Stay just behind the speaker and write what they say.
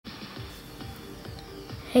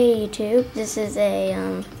Hey YouTube, this is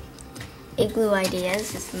a Igloo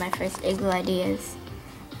Ideas. This is my first Igloo Ideas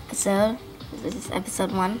episode. This is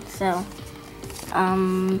episode 1. So,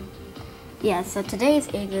 yeah. So today's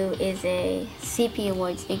Igloo is a CP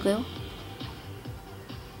Awards Igloo,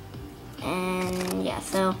 and yeah.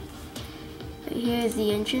 So here is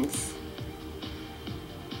the entrance.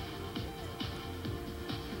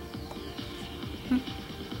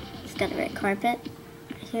 It's got a red carpet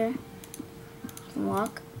right here.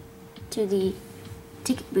 Walk to the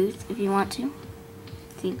ticket booth if you want to.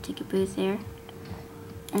 See the ticket booth there,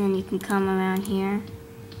 and then you can come around here.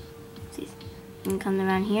 See, you can come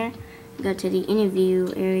around here, go to the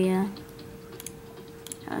interview area.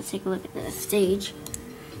 Let's take a look at the stage.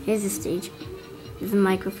 Here's the stage. There's the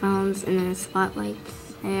microphones, and then the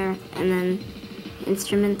spotlights there, and then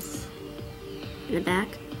instruments in the back.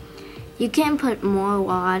 You can put more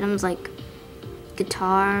wall items like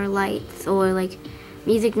guitar lights or like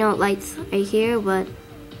music note lights right here, but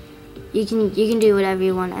you can do whatever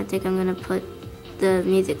you want. I think I'm gonna put the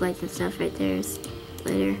music lights and stuff right there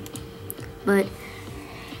later. But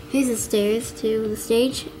here's the stairs to the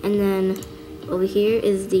stage, and then over here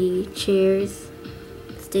is the chairs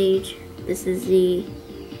stage. This is the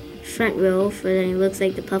front row for it looks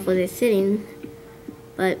like the puffles are sitting,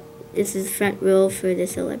 but this is front row for the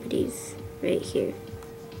celebrities right here.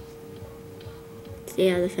 See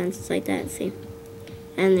how the fence is like that, see?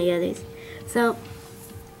 And the others. So,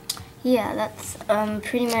 yeah, that's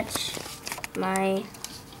pretty much my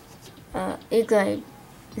Igloo.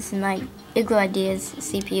 This is my Igloo Ideas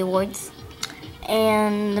CP Awards.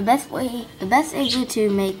 And the best Igloo to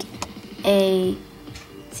make a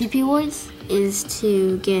CP Awards is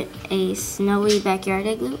to get a snowy backyard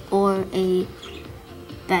igloo or a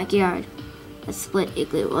split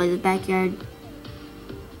igloo, or the backyard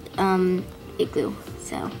igloo.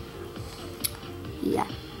 So yeah,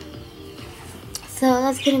 so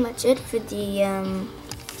that's pretty much it for the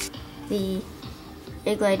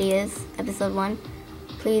Igloo Ideas episode 1.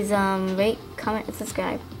 Please rate, comment, and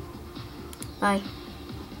subscribe. Bye.